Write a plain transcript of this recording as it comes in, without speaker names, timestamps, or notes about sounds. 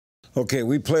Okay,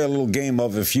 we play a little game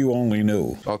of If You Only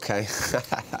Knew. Okay.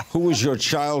 Who was your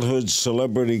childhood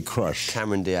celebrity crush?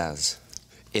 Cameron Diaz,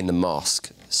 in The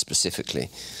Mask, specifically.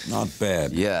 Not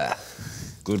bad. Yeah.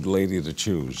 Good lady to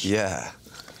choose. Yeah.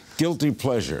 Guilty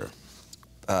pleasure?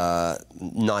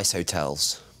 Nice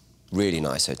hotels. Really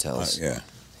nice hotels. Yeah.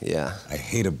 Yeah. I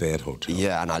hate a bad hotel.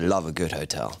 Yeah, and I love a good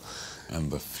hotel. And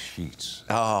the sheets.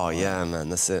 Oh, yeah, man,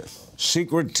 that's it.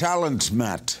 Secret talent,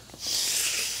 Matt?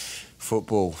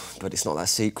 Football, but it's not that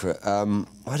secret.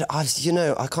 You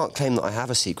know, I can't claim that I have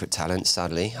a secret talent,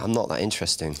 sadly. I'm not that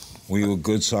interesting. Were you a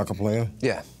good soccer player?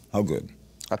 Yeah. How good?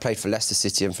 I played for Leicester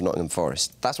City and for Nottingham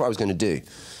Forest. That's what I was going to do.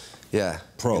 Yeah.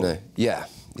 Pro? You know, yeah.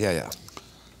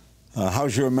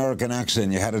 How's your American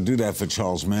accent? You had to do that for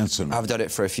Charles Manson. I've done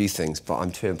it for a few things, but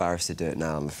I'm too embarrassed to do it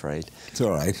now, I'm afraid. It's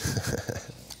all right.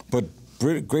 But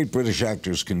great British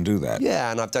actors can do that.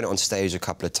 Yeah, and I've done it on stage a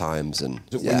couple of times. And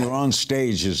When you're on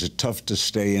stage, is it tough to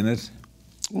stay in it?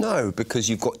 No, because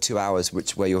you've got 2 hours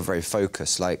where you're very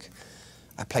focused. Like,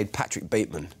 I played Patrick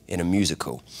Bateman in a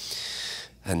musical,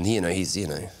 and he's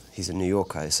a New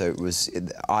Yorker, so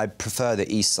I prefer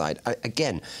the East Side.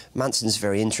 Again, Manson's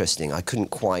very interesting. I couldn't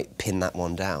quite pin that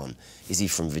one down. Is he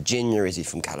from Virginia? Is he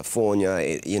from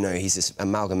California? He's this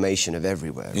amalgamation of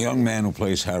everywhere. The young man who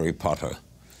plays Harry Potter.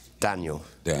 Daniel.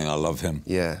 Dang, I love him.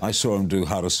 Yeah. I saw him do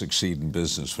How to Succeed in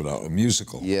Business without a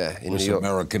musical. Yeah, in New York. York.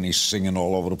 American, he's singing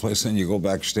all over the place, then you go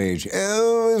backstage.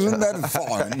 Oh, isn't that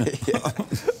fun?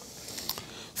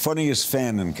 Funniest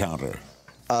fan encounter?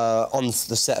 On the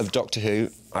set of Doctor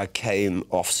Who, I came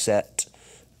off set,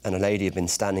 and a lady had been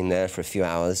standing there for a few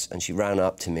hours, and she ran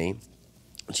up to me,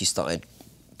 and she started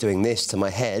doing this to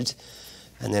my head,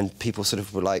 and then people sort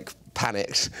of were like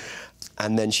panicked.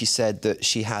 And then she said that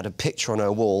she had a picture on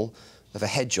her wall of a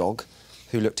hedgehog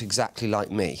who looked exactly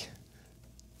like me.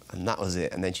 And that was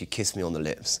it. And then she kissed me on the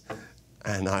lips.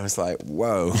 And I was like,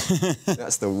 whoa,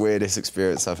 that's the weirdest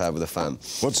experience I've had with a fan.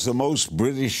 What's the most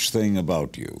British thing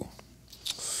about you?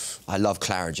 I love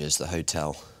Claridge's, the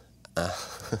hotel.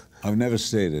 I've never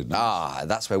stayed at.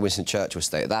 That's where Winston Churchill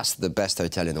stayed. That's the best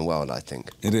hotel in the world, I think.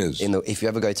 It is. If you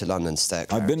ever go to London, stay at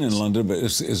Claridge's. I've been in London, but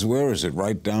where is it?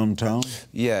 Right downtown?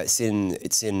 Yeah, it's in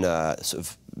sort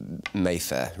of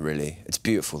Mayfair, really. It's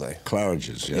beautiful, though.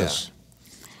 Claridge's, yes.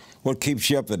 Yeah. What keeps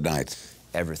you up at night?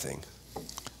 Everything.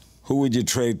 Who would you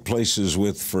trade places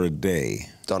with for a day?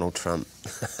 Donald Trump.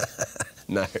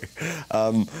 No.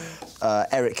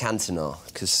 Eric Cantona,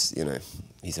 because,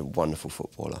 he's a wonderful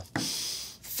footballer.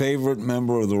 Favorite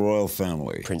member of the royal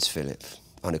family? Prince Philip,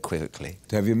 unequivocally.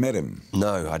 Have you met him?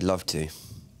 No, I'd love to.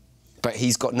 But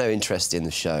he's got no interest in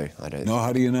the show, I don't think. No,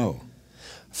 how do you know?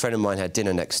 A friend of mine had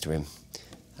dinner next to him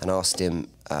and asked him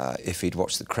if he'd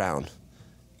watched The Crown.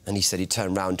 And he said he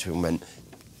turned round to him and went,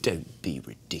 "Don't be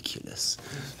ridiculous."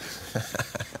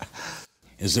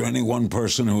 Is there any one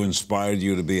person who inspired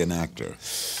you to be an actor?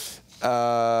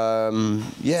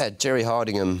 Yeah, Jerry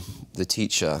Hardingham, the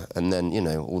teacher, and then,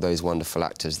 all those wonderful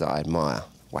actors that I admire.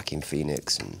 Joaquin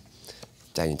Phoenix and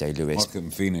Daniel Day-Lewis. Joaquin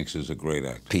Phoenix is a great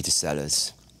actor. Peter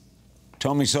Sellers.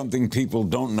 Tell me something people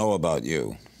don't know about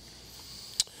you.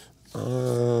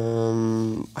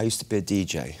 I used to be a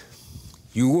DJ.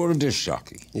 You were a disc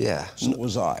jockey? Yeah. So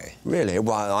was I. Really?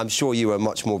 Well, I'm sure you were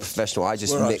much more professional. I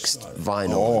just mixed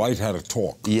vinyl. Oh, I had a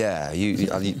talk. Yeah,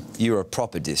 you were a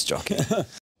proper disc jockey.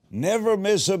 Never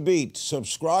miss a beat.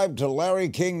 Subscribe to Larry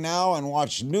King now and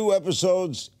watch new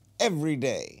episodes every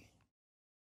day.